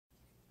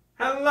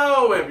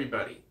Hello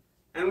everybody,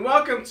 and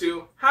welcome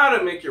to How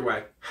to Make Your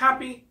Wife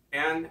Happy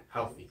and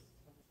Healthy.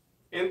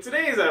 In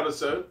today's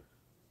episode,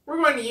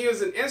 we're going to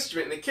use an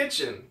instrument in the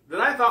kitchen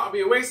that I thought would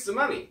be a waste of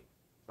money,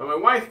 but my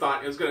wife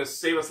thought it was going to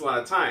save us a lot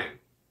of time.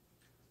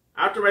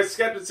 After my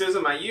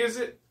skepticism, I use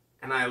it,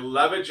 and I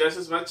love it just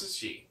as much as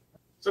she.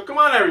 So come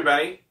on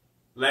everybody,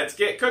 let's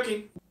get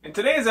cooking. In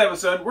today's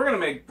episode, we're going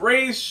to make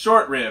braised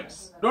short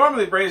ribs.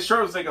 Normally braised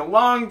short ribs take a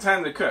long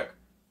time to cook,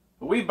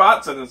 but we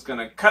bought something that's going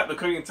to cut the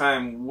cooking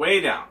time way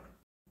down.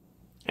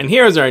 And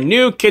here's our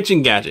new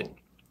kitchen gadget.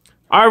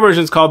 Our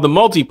version is called the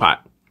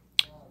multi-pot.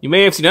 You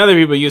may have seen other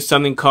people use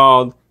something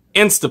called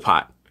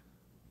Instapot.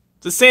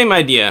 It's the same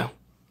idea.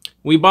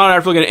 We bought it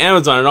after looking at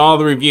Amazon and all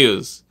the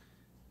reviews.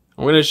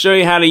 I'm going to show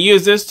you how to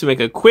use this to make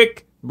a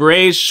quick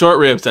braised short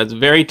ribs that's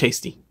very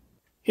tasty.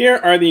 Here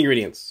are the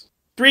ingredients.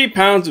 3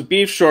 pounds of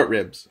beef short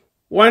ribs,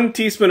 1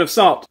 teaspoon of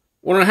salt,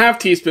 1.5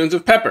 teaspoons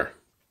of pepper,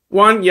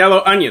 1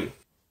 yellow onion,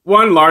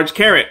 1 large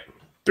carrot,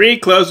 3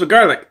 cloves of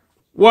garlic,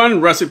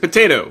 1 russet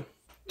potato,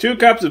 2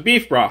 cups of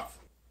beef broth,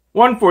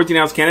 1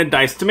 14-ounce can of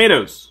diced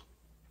tomatoes,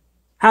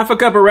 half a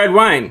cup of red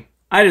wine,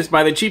 I just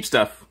buy the cheap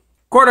stuff,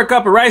 1/4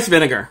 cup of rice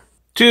vinegar,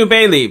 2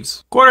 bay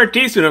leaves, 1/4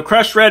 teaspoon of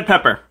crushed red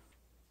pepper,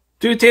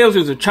 2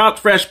 tablespoons of chopped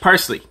fresh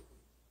parsley.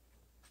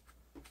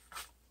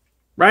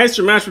 Rice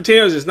or mashed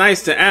potatoes is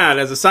nice to add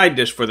as a side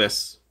dish for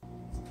this.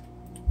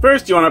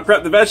 First, you want to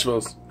prep the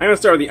vegetables. I'm going to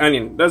start with the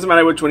onion. Doesn't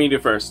matter which one you do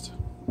first.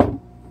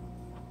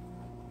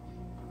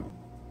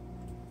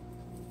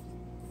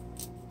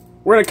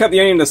 We're going to cut the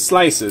onion into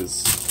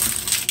slices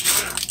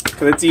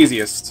because it's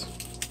easiest.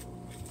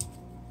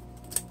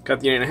 Cut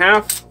the onion in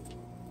half.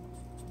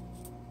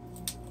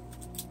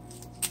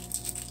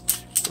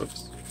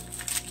 Whoops.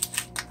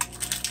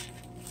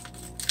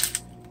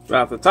 Right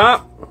off the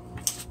top.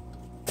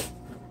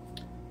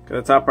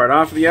 Cut the top part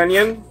off of the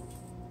onion.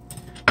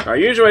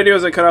 Usually what I do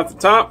is I cut off the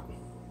top.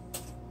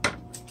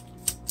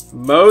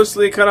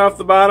 Mostly cut off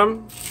the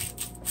bottom.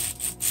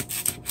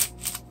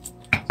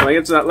 So when I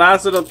get to that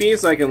last little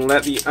piece, I can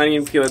let the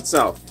onion peel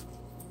itself.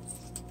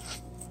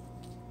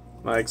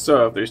 Like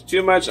so. If there's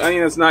too much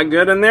onion that's not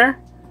good in there,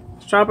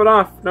 just chop it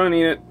off. Don't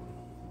need it.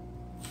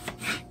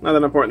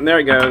 Nothing important. There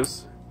it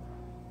goes.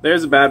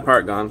 There's the bad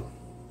part gone.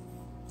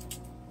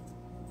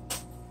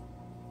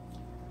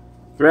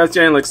 The rest of the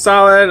onion looks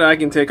solid. I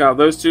can take off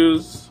those two.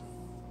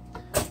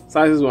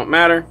 Slices won't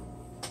matter.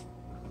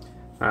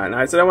 Alright, now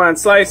I said I wanted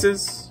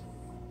slices.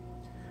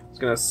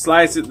 Just gonna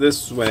slice it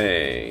this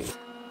way.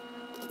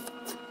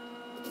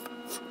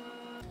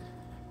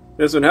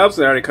 This one helps.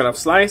 I already cut off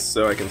slice,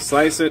 so I can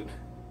slice it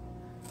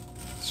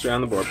straight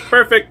on the board.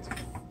 Perfect.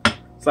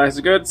 Slices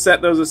are good.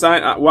 Set those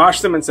aside. Wash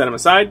them and set them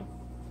aside.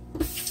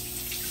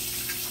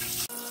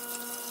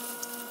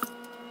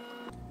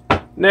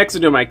 Next,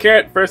 I'll do my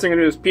carrot. First thing I'm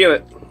gonna do is peel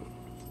it.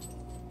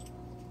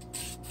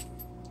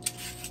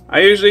 I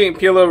usually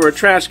peel over a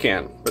trash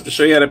can, but to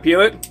show you how to peel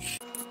it,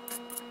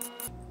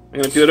 I'm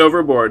going to peel it over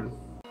a board.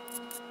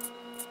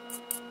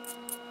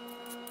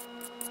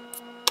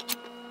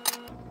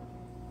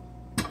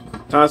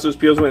 Toss those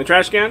peels away in the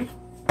trash can.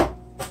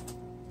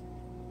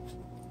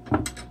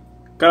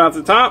 Cut off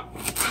the top.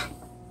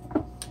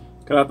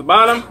 Cut off the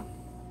bottom.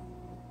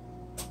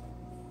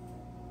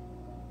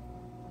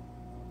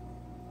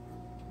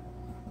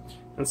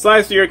 And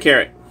slice through your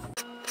carrot.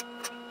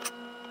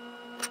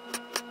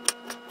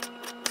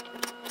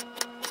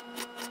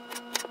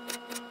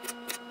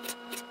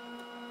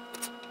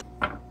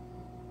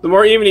 The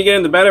more even you get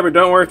in, the better, but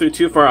don't worry if they're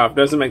too far off.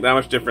 Doesn't make that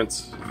much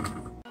difference.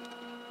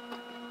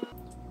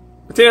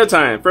 Potato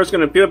time. First,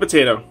 going to peel a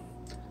potato.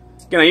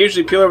 Again, I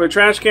usually peel over a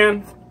trash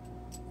can,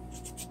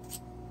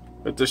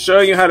 but to show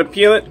you how to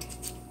peel it,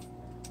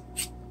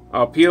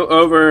 I'll peel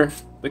over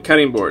the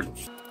cutting board.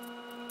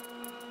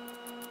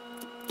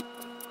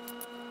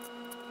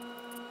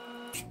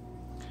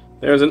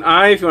 There's an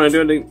eye. If you want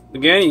to do it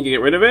again, you can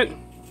get rid of it.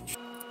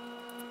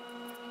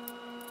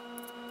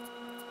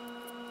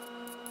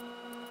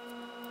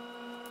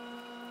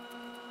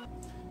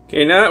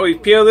 Okay, now that we've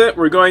peeled it,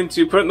 we're going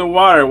to put it in the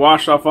water,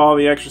 wash off all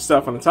the extra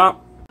stuff on the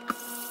top.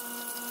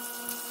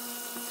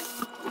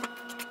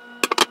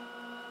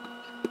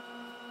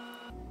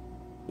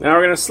 Now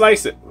we're going to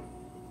slice it.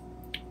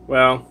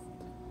 Well,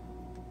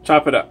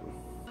 chop it up.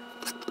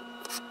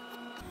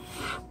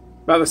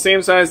 About the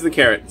same size as the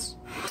carrots.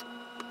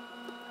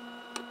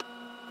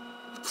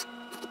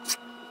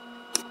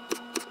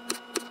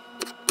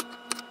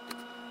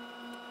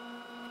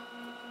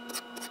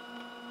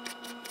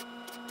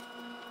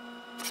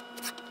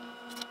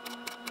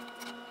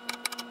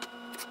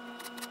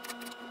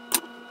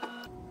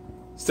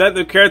 Set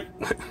the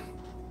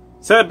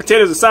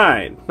potatoes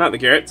aside, not the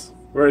carrots.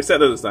 We've already set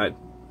those aside.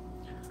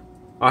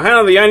 I'll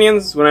handle the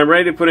onions when I'm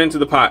ready to put into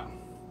the pot.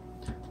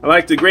 I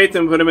like to grate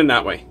them and put them in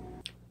that way.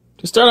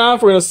 To start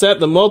off, we're going to set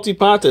the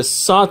multi-pot to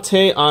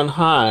saute on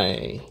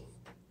high.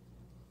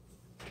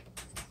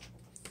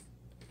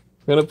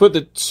 We're going to put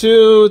the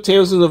 2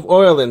 tablespoons of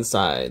oil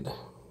inside.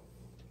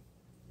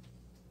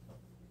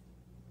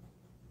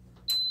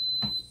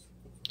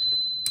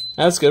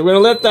 That's good. We're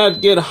going to let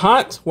that get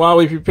hot while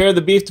we prepare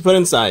the beef to put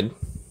inside.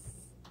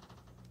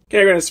 Okay,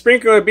 we're going to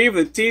sprinkle our beef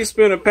with a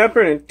teaspoon of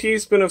pepper and a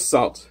teaspoon of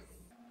salt.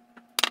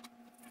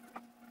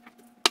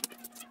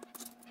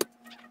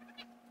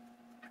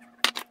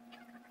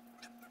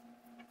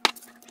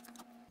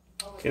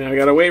 Okay, now we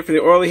gotta wait for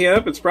the oil to heat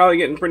up. It's probably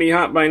getting pretty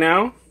hot by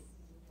now.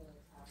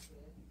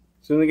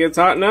 As soon as it gets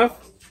hot enough,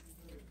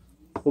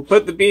 we'll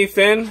put the beef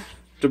in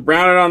to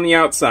brown it on the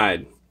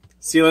outside,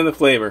 sealing the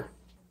flavor.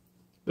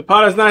 The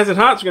pot is nice and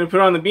hot, so we're gonna put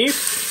on the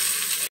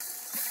beef.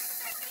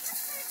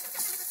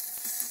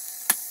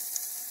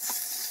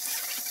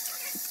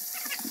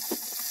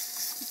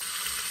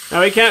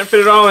 Now we can't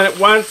fit it all in at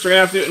once, we're gonna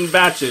have to do it in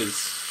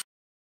batches.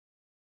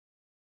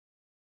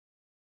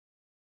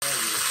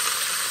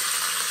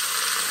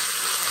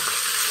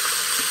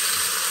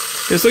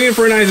 Just looking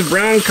for a nice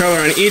brown color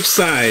on each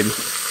side.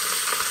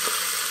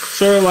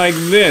 Sort of like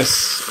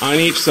this on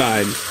each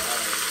side.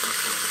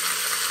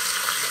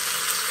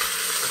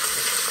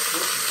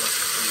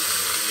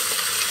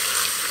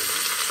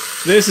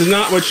 This is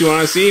not what you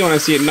want to see. You want to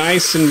see it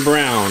nice and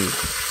brown.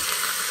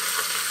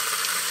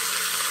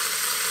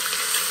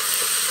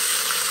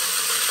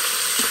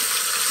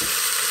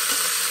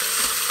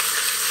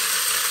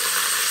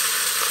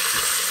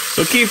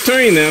 So keep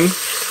turning them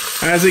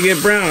as they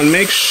get brown.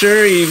 Make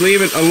sure you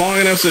leave it long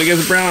enough so it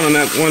gets brown on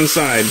that one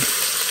side.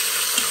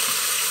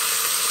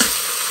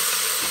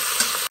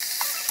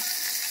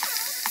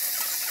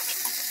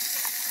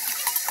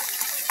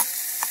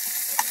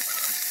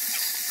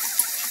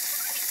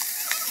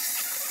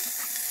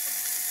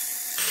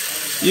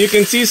 You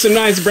can see some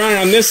nice brown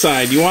on this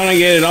side. You want to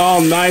get it all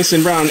nice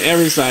and brown on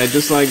every side,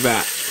 just like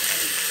that.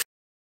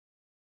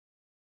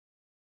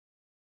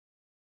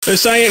 They're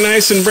starting it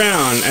nice and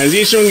brown. As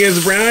each one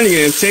gets brown,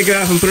 you're going to take it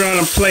off and put it on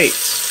a plate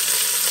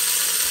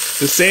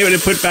to save it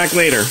and put back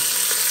later.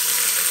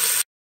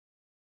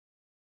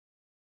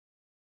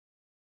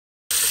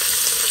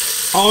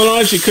 All in all,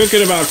 you should cook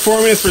it about 4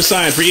 minutes per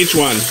side for each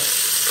one.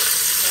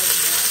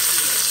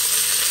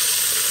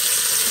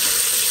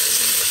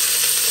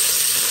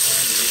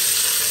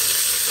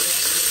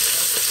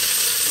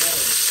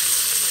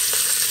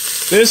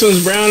 This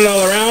one's browned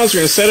all around, so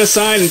we're going to set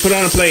aside and put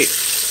on a plate.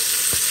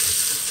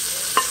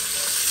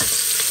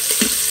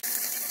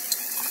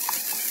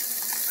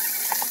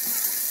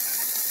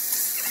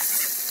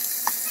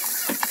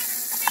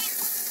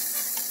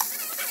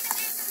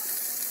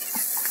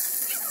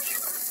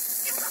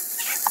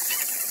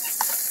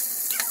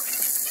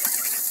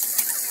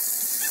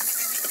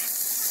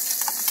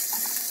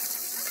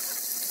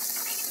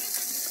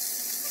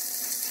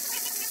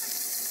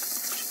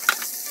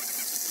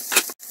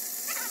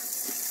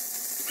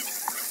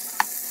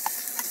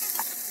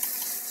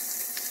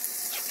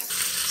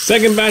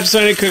 Second batch is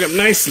starting to cook up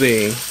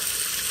nicely.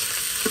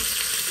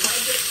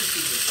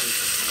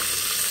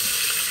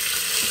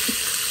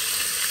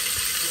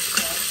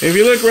 If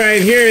you look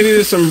right here, these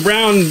are some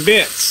brown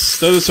bits.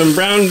 Those are some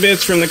brown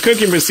bits from the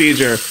cooking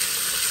procedure.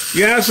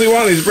 You absolutely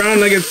want these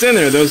brown nuggets in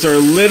there. Those are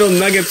little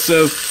nuggets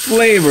of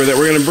flavor that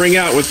we're going to bring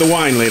out with the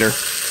wine later.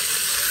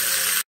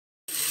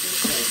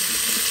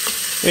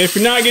 And if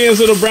you're not getting those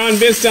little brown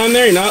bits down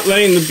there, you're not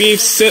letting the beef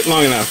sit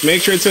long enough.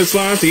 Make sure it sits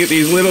long enough to get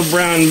these little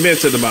brown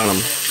bits at the bottom.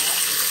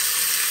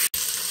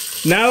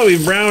 Now that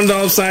we've browned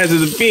all sides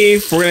of the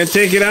beef, we're going to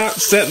take it out,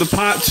 set the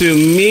pot to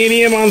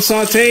medium on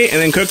saute,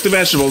 and then cook the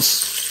vegetables.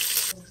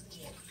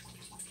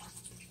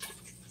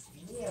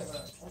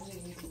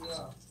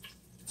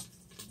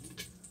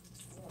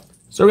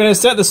 So we're going to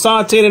set the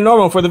saute to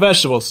normal for the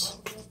vegetables.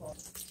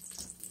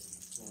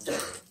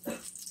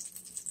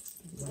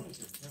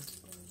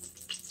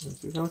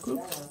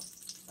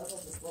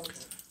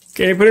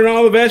 Okay, put in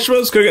all the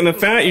vegetables, cook it in the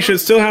fat. You should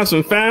still have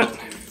some fat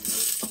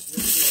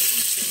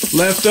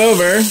left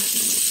over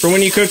for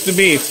when you cook the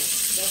beef.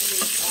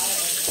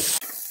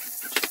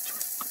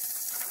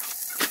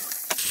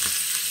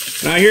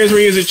 Now here's where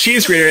we use a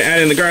cheese grater to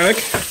add in the garlic.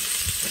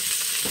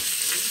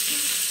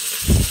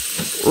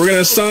 We're going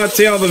to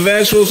saute all the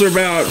vegetables for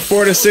about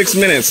 4 to 6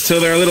 minutes till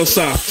they're a little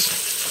soft.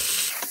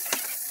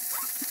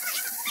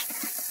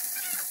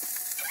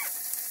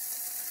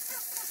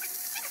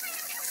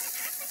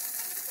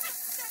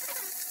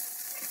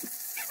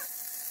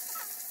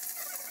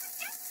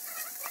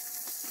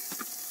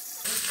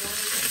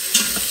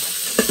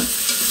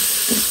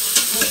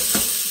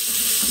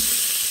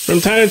 From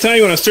time to time,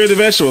 you want to stir the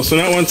vegetables, so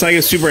not one side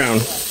gets too brown.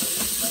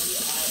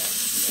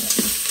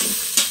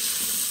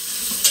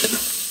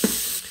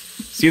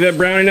 See that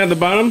browning at the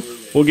bottom?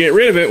 We'll get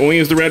rid of it when we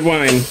use the red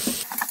wine.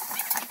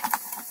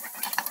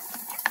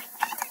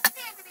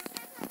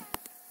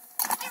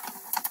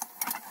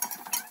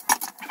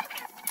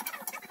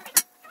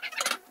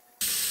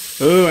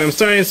 Oh, I'm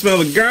starting to smell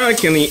the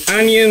garlic and the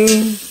onion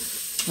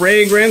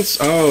fragrance.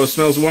 Oh, it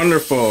smells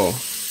wonderful.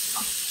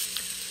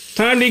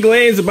 Time to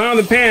deglaze the bottom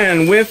of the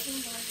pan with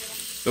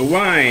the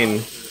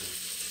wine.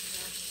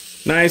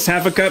 Nice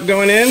half a cup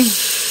going in.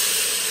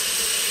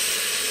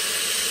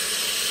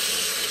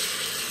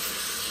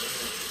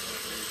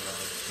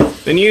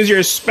 Then use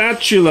your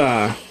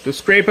spatula to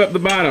scrape up the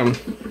bottom.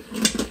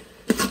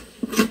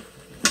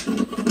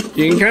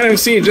 You can kind of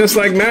see, just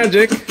like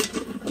magic,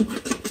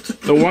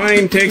 the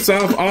wine takes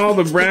off all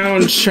the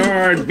brown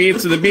charred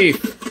bits of the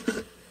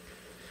beef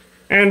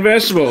and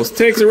vegetables.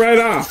 Takes it right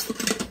off.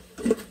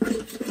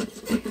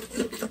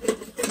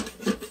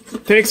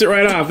 Takes it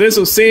right off. This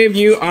will save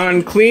you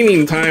on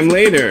cleaning time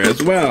later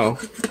as well.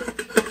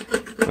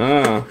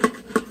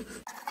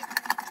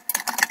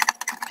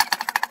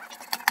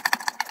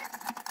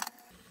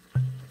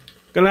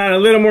 Gonna add a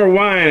little more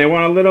wine. I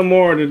want a little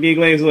more to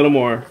deglaze a little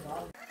more.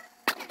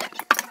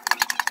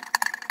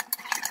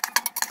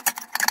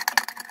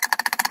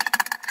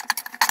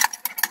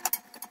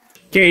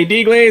 Okay,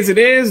 deglaze it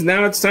is.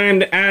 Now it's time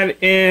to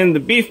add in the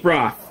beef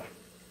broth.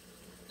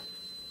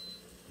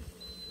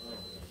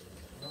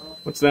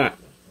 What's that?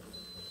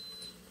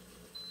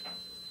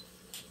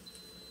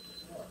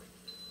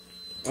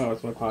 Oh,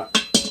 it's my pot.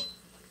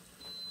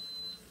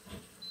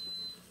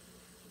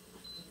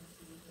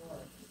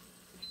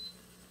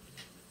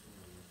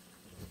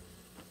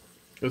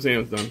 Go say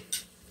it's done.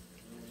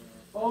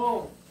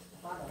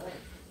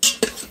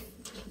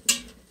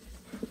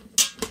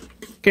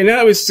 Okay, now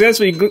that we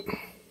successfully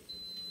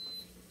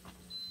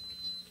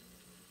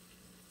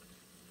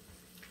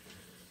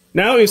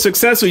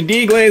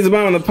deglazed the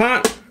bottom of the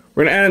pot,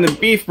 we're gonna add in the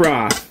beef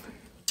broth.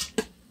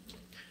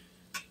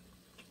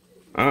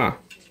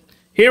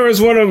 Here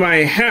is one of my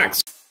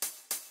hacks.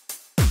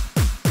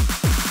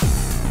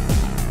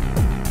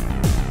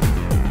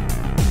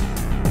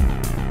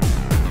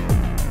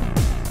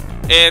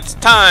 It's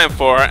time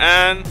for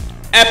an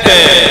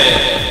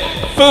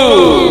epic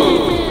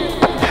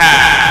food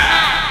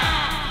hack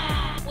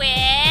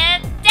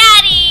with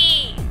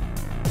Daddy.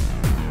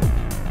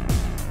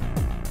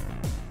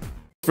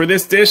 For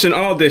this dish and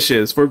all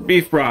dishes, for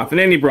beef broth and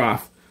any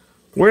broth,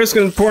 we're just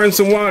going to pour in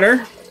some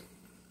water.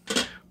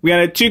 We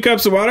added 2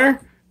 cups of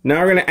water. Now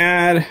we're going to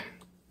add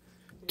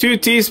 2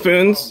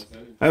 teaspoons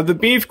of the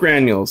beef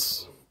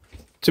granules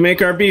to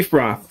make our beef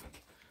broth.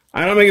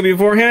 I don't make it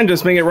beforehand,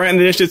 just make it right in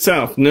the dish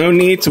itself. No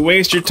need to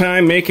waste your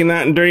time making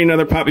that and dirty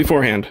another pot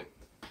beforehand.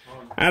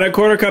 Add a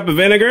 1/4 cup of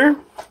vinegar.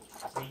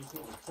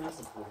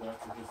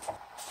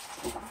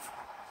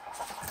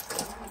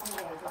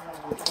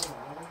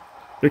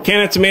 Your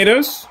can of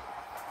tomatoes.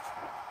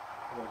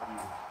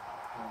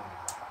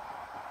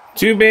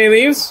 2 bay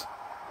leaves.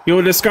 You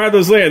will discard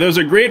those later. Those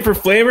are great for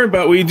flavor,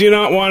 but we do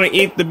not want to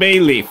eat the bay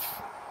leaf.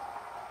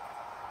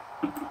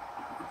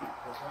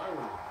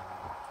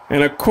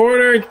 And a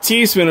 1/4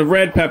 teaspoon of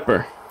red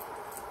pepper.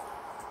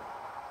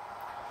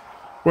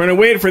 We're going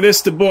to wait for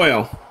this to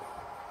boil.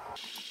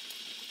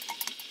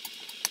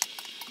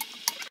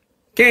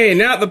 Okay,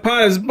 now that the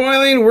pot is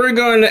boiling, we're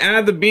going to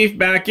add the beef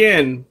back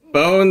in,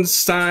 bones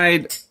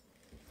side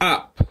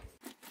up.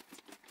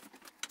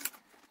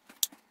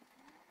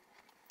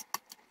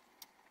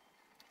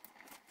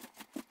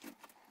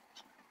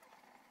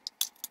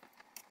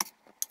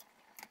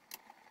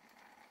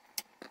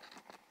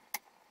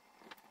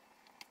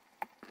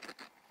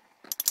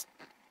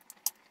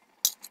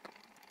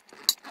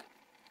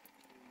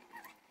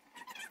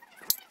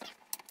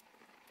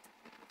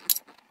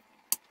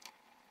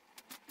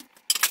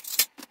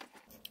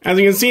 As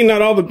you can see,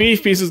 not all the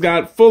beef pieces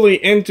got fully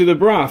into the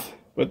broth,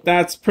 but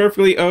that's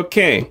perfectly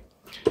okay.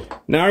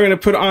 Now we're going to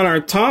put on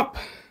our top.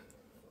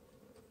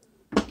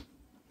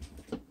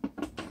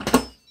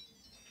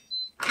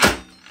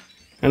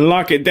 And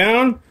lock it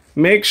down.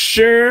 Make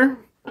sure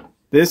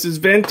this is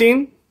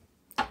venting.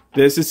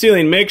 This is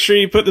sealing. Make sure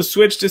you put the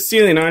switch to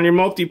sealing on your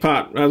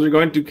multi-pot as we're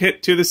going to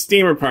hit to the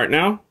steamer part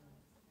now.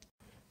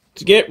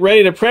 To get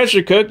ready to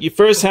pressure cook, you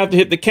first have to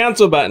hit the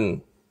cancel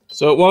button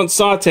so it won't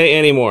saute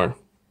anymore.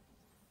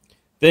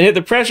 Then hit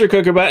the pressure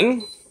cooker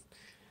button,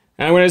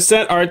 and we're going to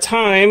set our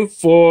time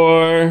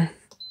for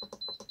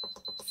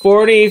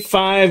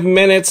 45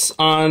 minutes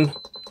on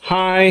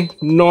high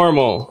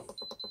normal.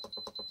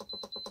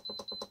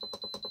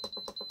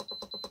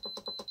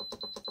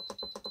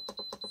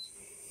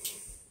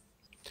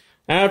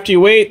 After you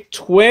wait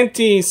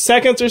 20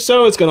 seconds or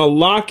so, it's going to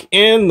lock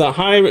in the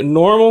high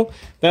normal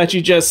that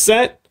you just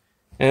set,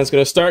 and it's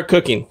going to start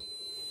cooking.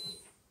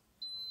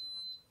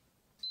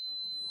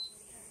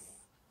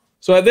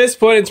 So at this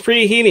point, it's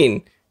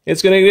preheating.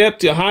 It's going to get up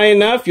to high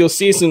enough. You'll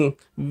see some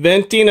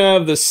venting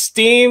of the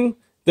steam.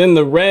 Then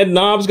the red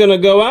knob's going to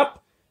go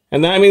up.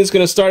 And that means it's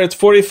going to start its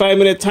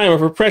 45-minute timer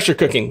for pressure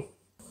cooking.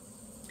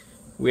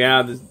 We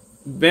have the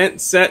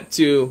vent set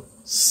to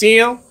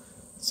seal.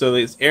 So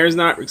the air is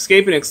not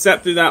escaping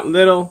except through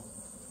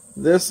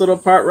this little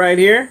part right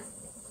here.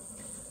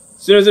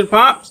 As soon as it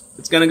pops,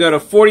 it's going to go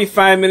to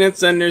 45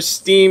 minutes under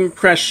steam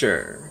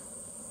pressure.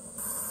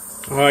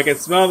 Oh, I can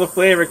smell the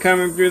flavor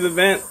coming through the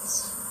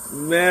vents.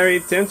 Very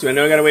tempting. I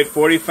know I gotta wait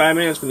 45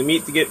 minutes for the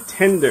meat to get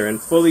tender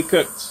and fully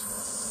cooked.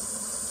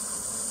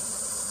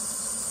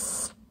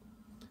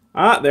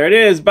 There it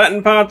is.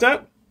 Button popped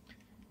up.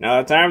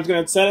 Now the timer's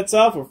gonna set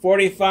itself for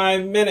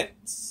 45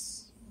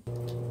 minutes.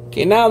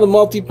 Okay, now the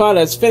multi-pot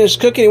has finished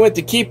cooking. It went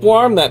to keep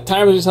warm. That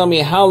timer's just telling me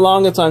how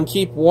long it's on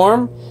keep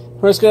warm.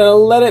 We're just going to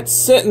let it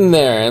sit in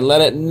there and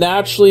let it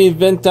naturally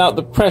vent out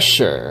the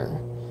pressure.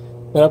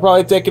 That'll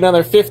probably take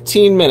another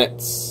 15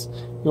 minutes.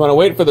 You want to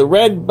wait for the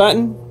red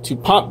button to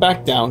pop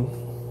back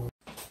down.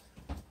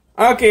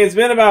 Okay, it's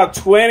been about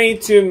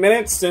 22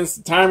 minutes since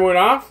the timer went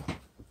off.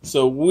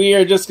 So we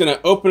are just going to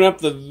open up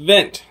the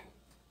vent.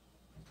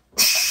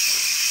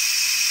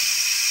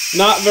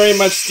 Not very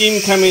much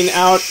steam coming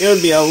out. It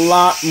would be a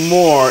lot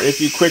more if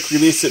you quick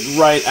release it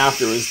right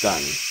after it was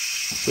done.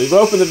 So we've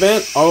opened the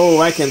vent. Oh,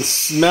 I can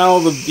smell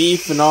the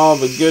beef and all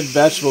the good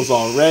vegetables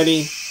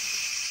already.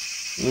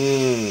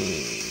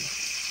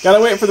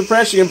 Gotta wait for the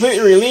pressure to completely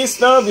release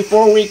though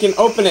before we can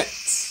open it.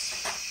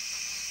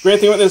 Great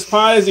thing with this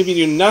pot is if you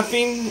do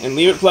nothing and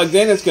leave it plugged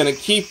in, it's gonna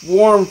keep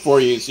warm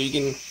for you. So you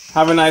can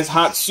have a nice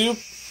hot soup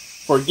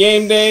for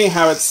game day,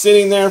 have it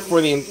sitting there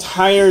for the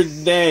entire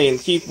day and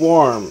keep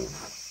warm.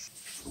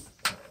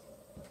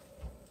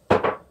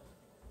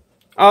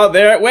 Oh,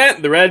 there it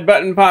went. The red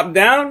button popped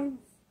down.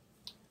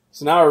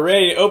 So now we're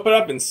ready to open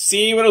up and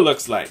see what it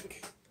looks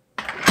like.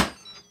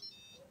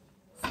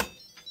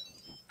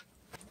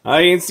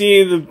 You can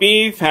see the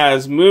beef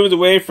has moved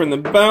away from the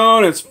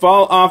bone. It's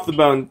fall off the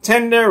bone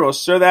tender. We'll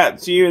show that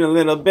to you in a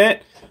little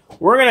bit.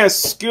 We're going to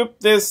scoop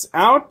this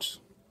out,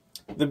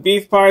 the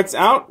beef parts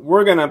out.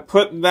 We're going to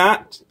put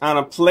that on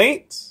a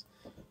plate.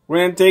 We're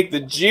going to take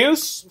the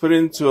juice, put it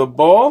into a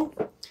bowl.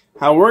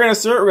 How we're going to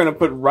serve it, we're going to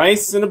put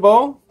rice in a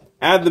bowl,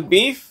 add the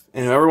beef,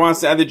 and whoever wants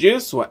to add the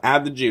juice will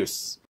add the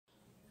juice.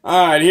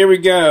 Alright, here we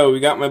go. We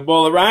got my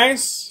bowl of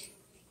rice.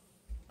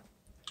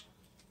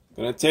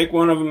 Gonna take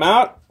one of them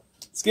out.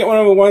 Let's get one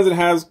of the ones that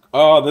has,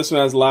 oh, this one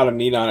has a lot of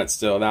meat on it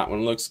still. That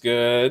one looks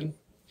good.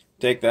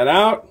 Take that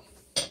out.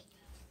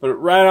 Put it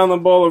right on the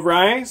bowl of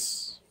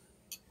rice.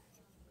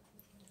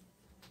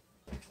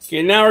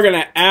 Okay, now we're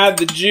gonna add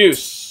the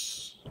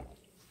juice.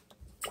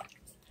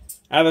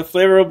 Add the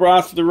flavorful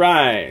broth to the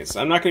rice.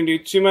 I'm not gonna do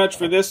too much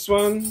for this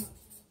one.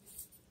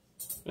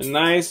 A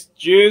nice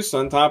juice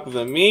on top of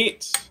the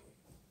meat.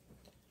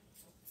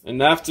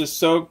 Enough to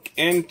soak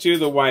into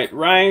the white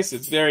rice.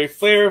 It's very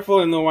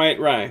flavorful in the white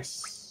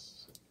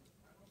rice.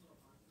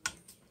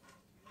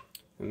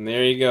 And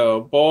there you go,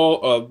 a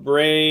bowl of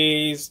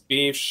braised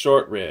beef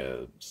short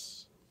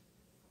ribs.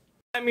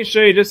 Let me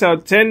show you just how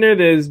tender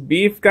this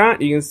beef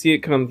got. You can see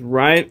it comes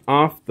right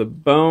off the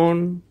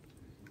bone.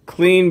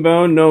 Clean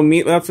bone, no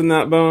meat left in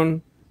that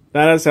bone.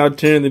 That is how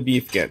tender the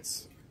beef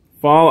gets.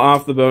 Fall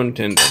off the bone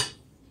tender.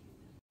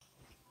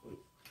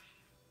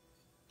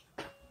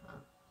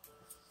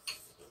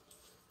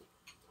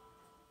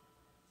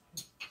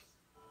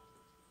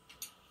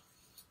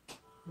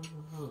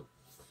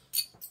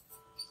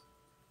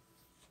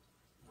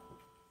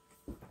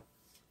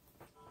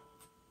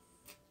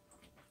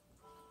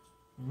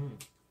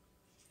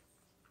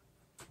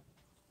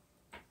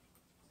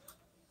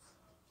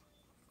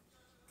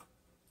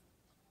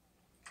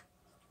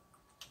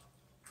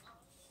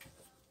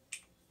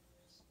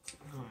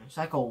 It's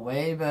like a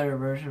way better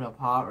version of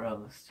pot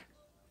roast.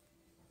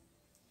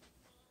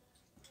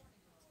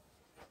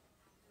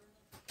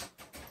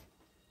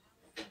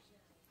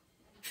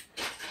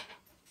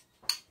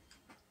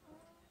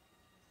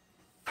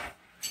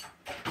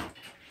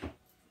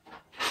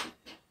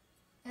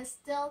 It's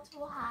still too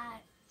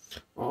hot.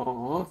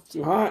 Aw,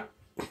 too hot.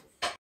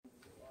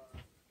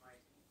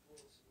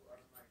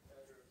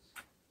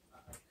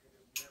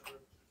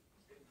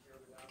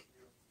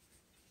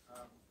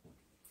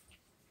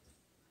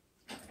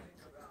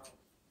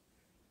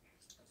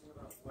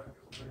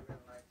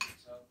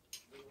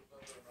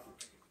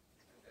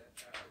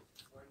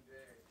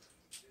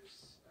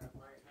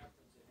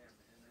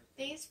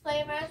 These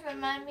flavors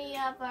remind me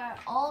of our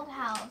old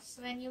house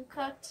when you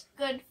cooked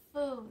good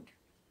food.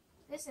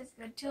 This is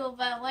good too,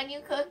 but when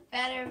you cook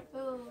better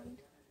food.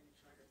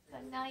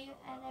 But now you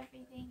add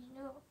everything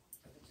new.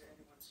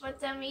 But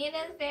the meat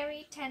is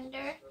very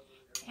tender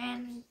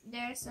and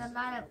there's a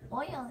lot of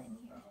oil in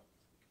here.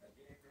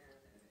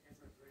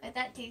 But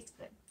that tastes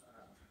good.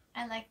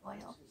 I like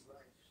oil.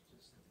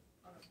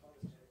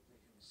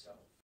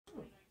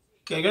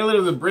 Okay, I got a little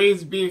of the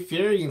braised beef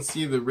here. You can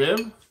see the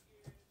rib.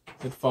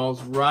 It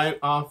falls right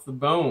off the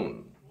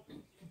bone.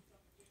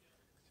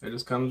 It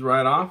just comes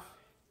right off.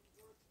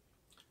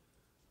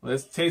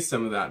 Let's taste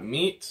some of that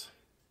meat.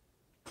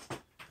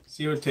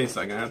 See what it tastes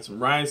like. I add some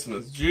rice and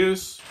this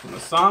juice from the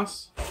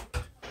sauce.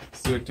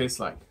 See what it tastes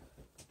like.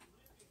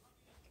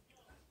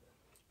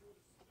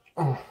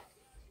 Oh.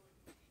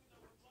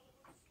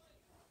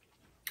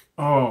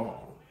 Oh.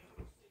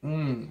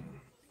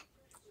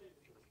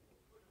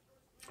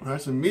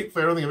 That's a meat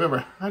flavor I don't think I've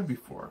ever had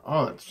before.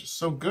 Oh, that's just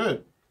so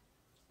good.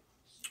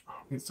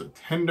 Oh, it's so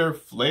tender,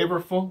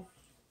 flavorful.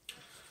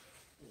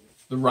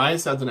 The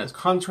rice adds a nice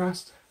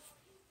contrast.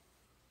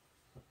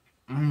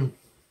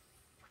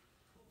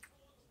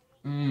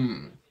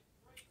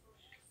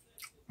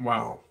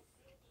 Wow.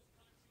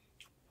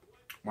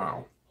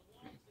 Wow.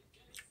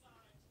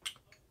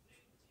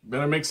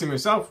 Better make some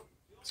yourself.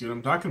 See what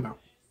I'm talking about.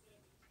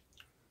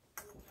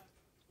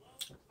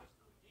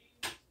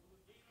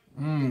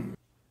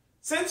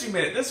 Since you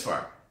made it this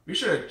far, be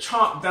sure to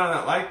chomp down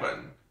that like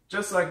button,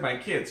 just like my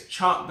kids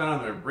chomp down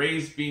on their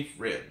braised beef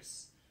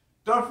ribs.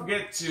 Don't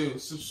forget to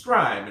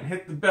subscribe and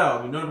hit the bell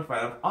to be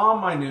notified of all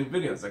my new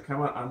videos that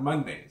come out on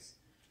Mondays.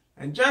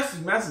 And just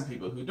to mess with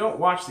people who don't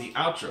watch the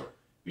outro,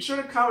 be sure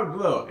to comment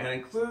below and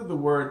include the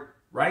word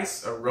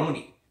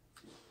rice-a-roni.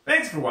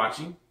 Thanks for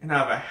watching, and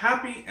have a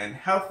happy and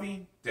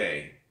healthy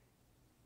day.